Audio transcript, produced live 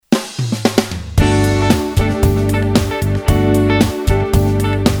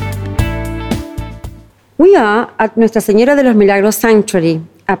We are at Nuestra Señora de los Milagros Sanctuary,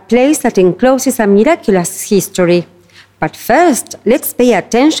 a place that encloses a miraculous history. But first, let's pay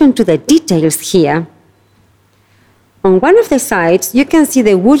attention to the details here. On one of the sides, you can see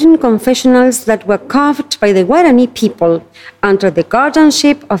the wooden confessionals that were carved by the Guarani people under the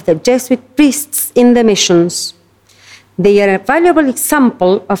guardianship of the Jesuit priests in the missions. They are a valuable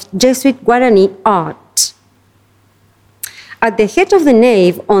example of Jesuit Guarani art. At the head of the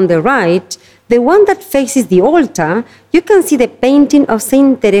nave on the right, the one that faces the altar, you can see the painting of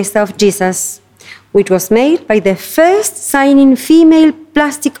Saint Teresa of Jesus, which was made by the first signing female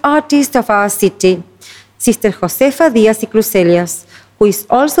plastic artist of our city, Sister Josefa Díaz y Crucelias, who is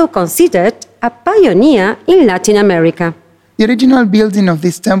also considered a pioneer in Latin America. The original building of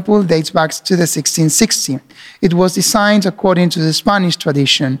this temple dates back to the 1660s. It was designed according to the Spanish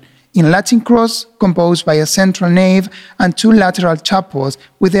tradition, in Latin cross, composed by a central nave and two lateral chapels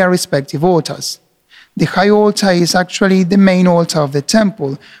with their respective altars. The high altar is actually the main altar of the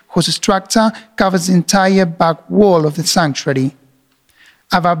temple, whose structure covers the entire back wall of the sanctuary.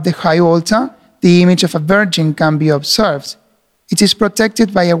 Above the high altar, the image of a virgin can be observed. It is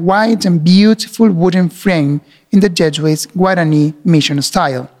protected by a wide and beautiful wooden frame in the Jesuits' Guarani mission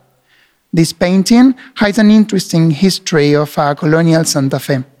style. This painting hides an interesting history of colonial Santa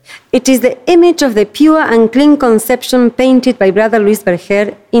Fe. It is the image of the pure and clean conception painted by Brother Luis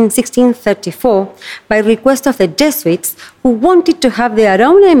Berger in 1634 by request of the Jesuits who wanted to have their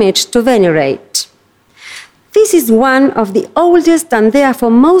own image to venerate. This is one of the oldest and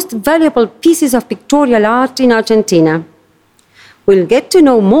therefore most valuable pieces of pictorial art in Argentina. We'll get to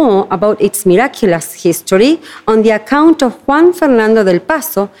know more about its miraculous history on the account of Juan Fernando del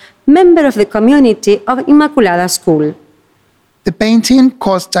Paso, member of the community of Immaculada School. The painting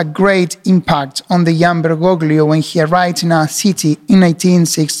caused a great impact on the young Bergoglio when he arrived in our city in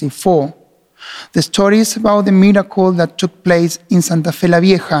 1964. The stories about the miracle that took place in Santa Fe la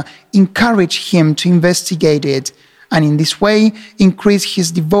Vieja encouraged him to investigate it, and in this way increased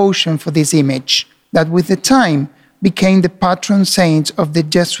his devotion for this image, that with the time became the patron saint of the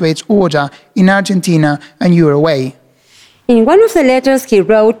Jesuit order in Argentina and Uruguay. In one of the letters he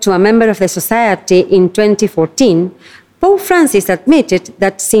wrote to a member of the society in 2014, Pope Francis admitted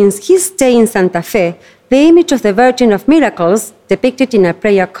that since his stay in Santa Fe, the image of the Virgin of Miracles, depicted in a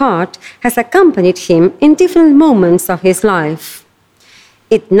prayer card, has accompanied him in different moments of his life.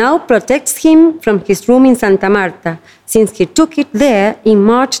 It now protects him from his room in Santa Marta, since he took it there in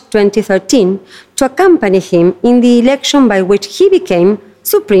March 2013 to accompany him in the election by which he became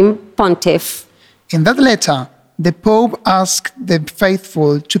Supreme Pontiff. In that letter, the Pope asked the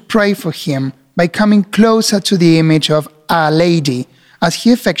faithful to pray for him by coming closer to the image of Our Lady, as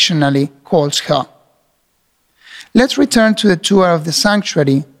he affectionately calls her. Let's return to the tour of the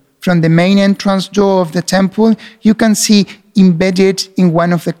sanctuary. From the main entrance door of the temple, you can see embedded in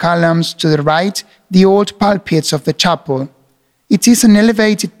one of the columns to the right the old pulpits of the chapel. It is an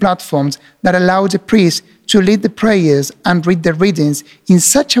elevated platform that allows the priest to lead the prayers and read the readings in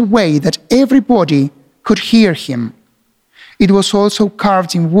such a way that everybody could hear him. It was also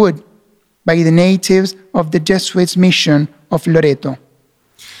carved in wood by the natives of the Jesuits' mission of Loreto.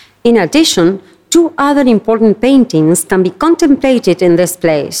 In addition, two other important paintings can be contemplated in this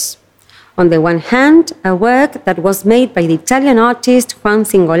place. On the one hand, a work that was made by the Italian artist Juan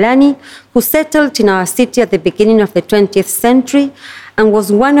Cingolani, who settled in our city at the beginning of the 20th century and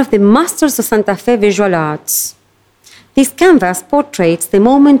was one of the masters of Santa Fe visual arts. This canvas portrays the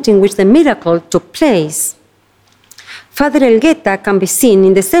moment in which the miracle took place. Father Elgueta can be seen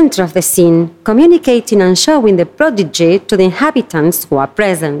in the center of the scene, communicating and showing the prodigy to the inhabitants who are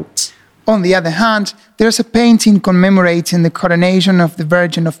present. On the other hand, there's a painting commemorating the coronation of the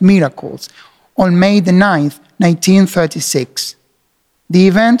Virgin of Miracles on May 9, 1936. The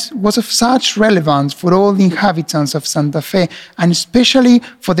event was of such relevance for all the inhabitants of Santa Fe, and especially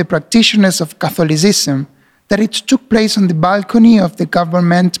for the practitioners of Catholicism, that it took place on the balcony of the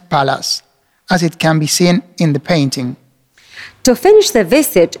government palace, as it can be seen in the painting. To finish the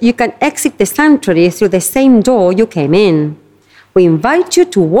visit, you can exit the sanctuary through the same door you came in. We invite you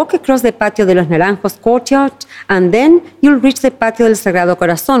to walk across the Patio de los Naranjos courtyard, and then you'll reach the Patio del Sagrado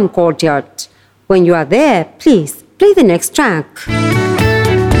Corazón courtyard. When you are there, please play the next track.